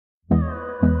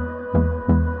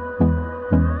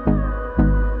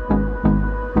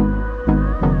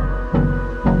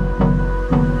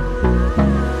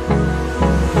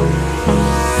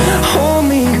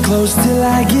close till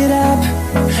I get up.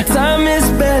 Time is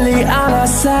barely on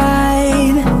our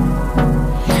side.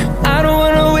 I don't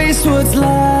wanna waste what's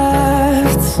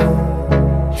left.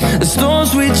 The storms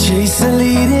we chase are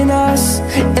leading us,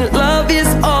 and love is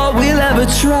all we'll ever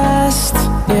trust.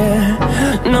 Yeah,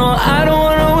 no, I don't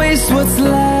wanna waste what's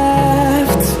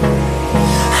left.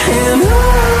 And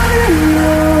on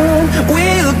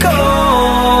we'll go,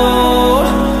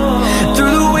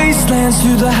 through the wastelands,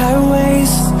 through the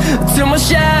highways, till my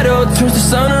shadow turns to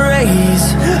sun rays.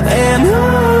 And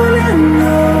on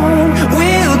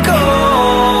we'll go,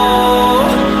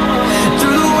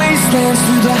 through the wastelands,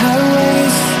 through the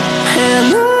highways, and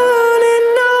on we'll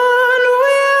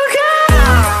go.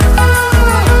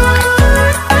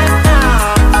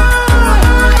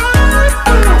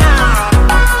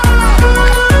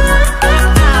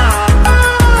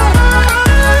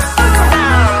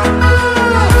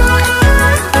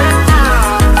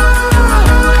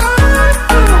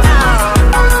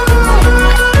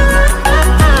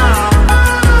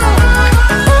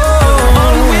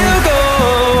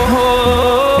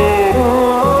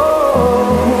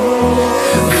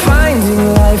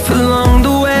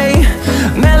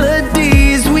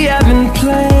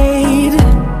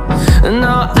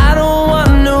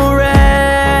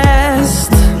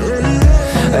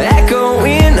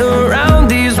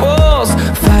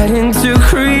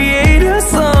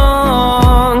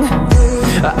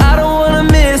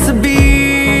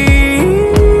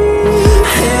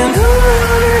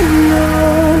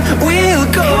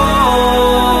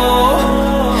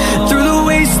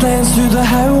 Through the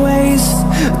highways,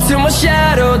 till my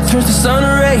shadow turns to sun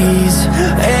rays.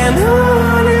 And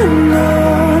on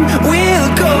we'll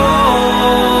go,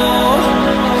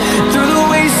 through the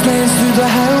wastelands, through the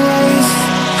highways,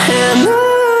 and on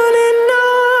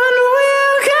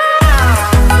we'll go.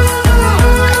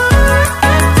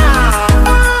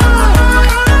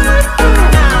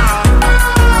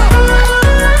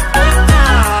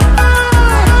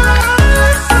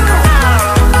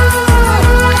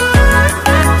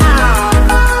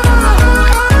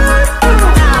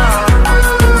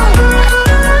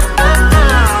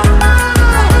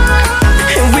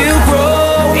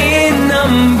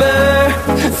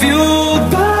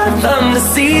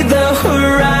 See the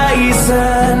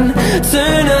horizon,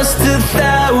 turn us to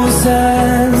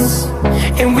thousands,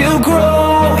 and we'll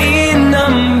grow in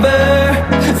number,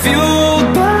 fueled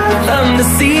by them to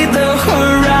see the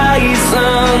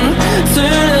horizon,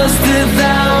 turn us to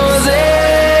thousands.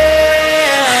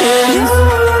 And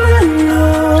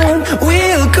on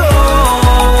we'll go,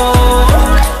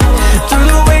 through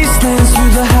the wastelands,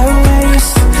 through the highways,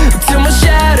 till my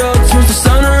shadow turns to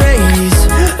sun rays.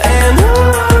 And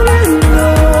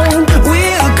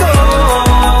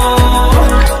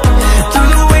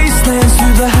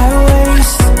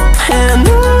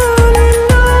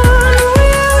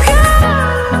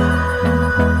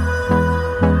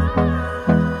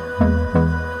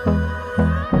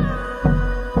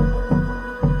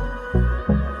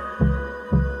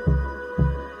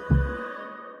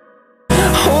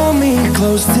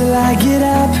close till I get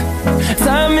up.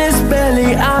 Time is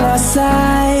barely on our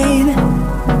side.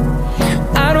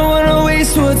 I don't wanna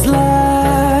waste what's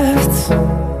left.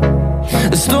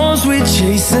 The storms we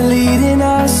chase are leading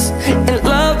us, and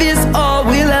love is all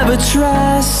we'll ever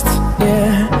trust.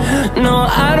 Yeah, no,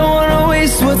 I don't wanna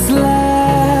waste what's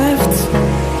left.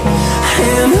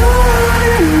 And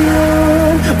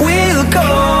on we'll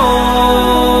go,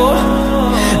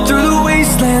 through the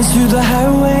wastelands, through the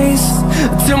highways,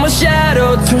 till my shadow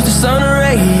turns to sun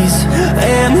rays.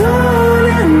 And on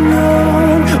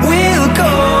we'll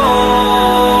go,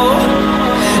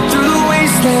 through the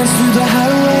wastelands, through the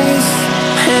highways,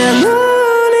 and on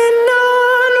we'll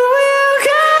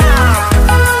go.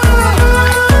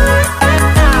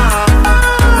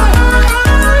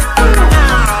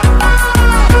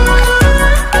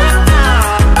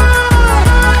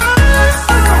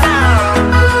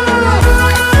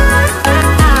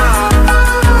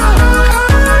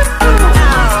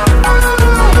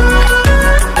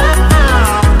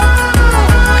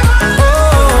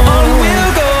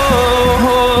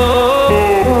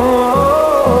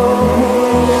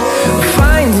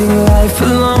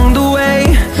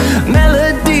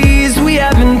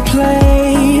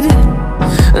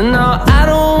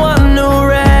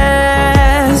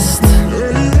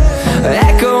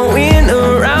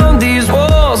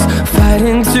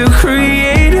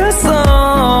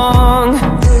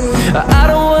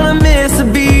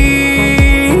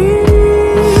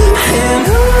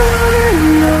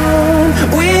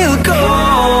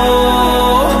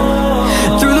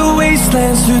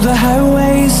 Through the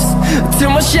highways,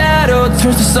 till my shadow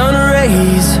turns to sun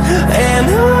rays. And